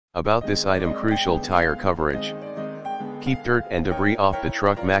About this item: crucial tire coverage. Keep dirt and debris off the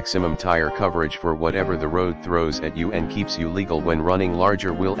truck. Maximum tire coverage for whatever the road throws at you, and keeps you legal when running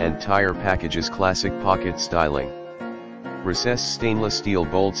larger wheel and tire packages. Classic pocket styling. Recessed stainless steel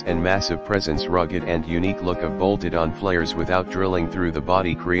bolts and massive presence. Rugged and unique look of bolted on flares without drilling through the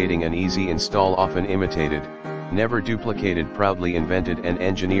body, creating an easy install. Often imitated, never duplicated. Proudly invented and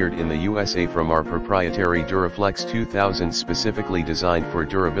engineered in the USA from our proprietary Duraflex 2000, specifically designed for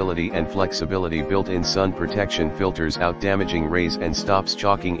durability and flexibility. Built-in sun protection filters out damaging rays and stops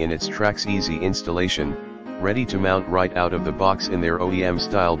chalking in its tracks. Easy installation, ready to mount right out of the box in their OEM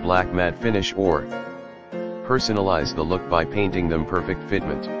style black matte finish, or personalize the look by painting them. Perfect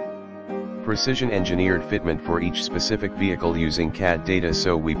fitment. Precision engineered fitment for each specific vehicle using CAD data,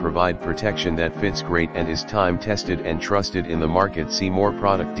 so we provide protection that fits great and is time tested and trusted in the market. See more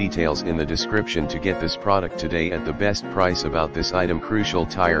product details in the description to get this product today at the best price. About this item: crucial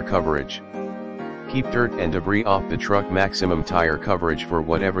tire coverage. Keep dirt and debris off the truck. Maximum tire coverage for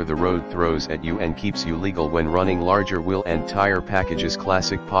whatever the road throws at you, and keeps you legal when running larger wheel and tire packages.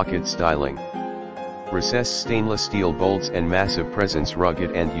 Classic pocket styling. Recessed stainless steel bolts and massive presence.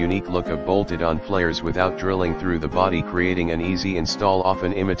 Rugged and unique look of bolted on flares without drilling through the body, creating an easy install.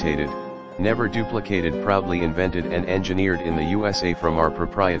 Often imitated, never duplicated. Proudly invented and engineered in the USA from our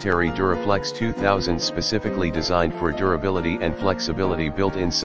proprietary Duraflex 2000, specifically designed for durability and flexibility. Built-in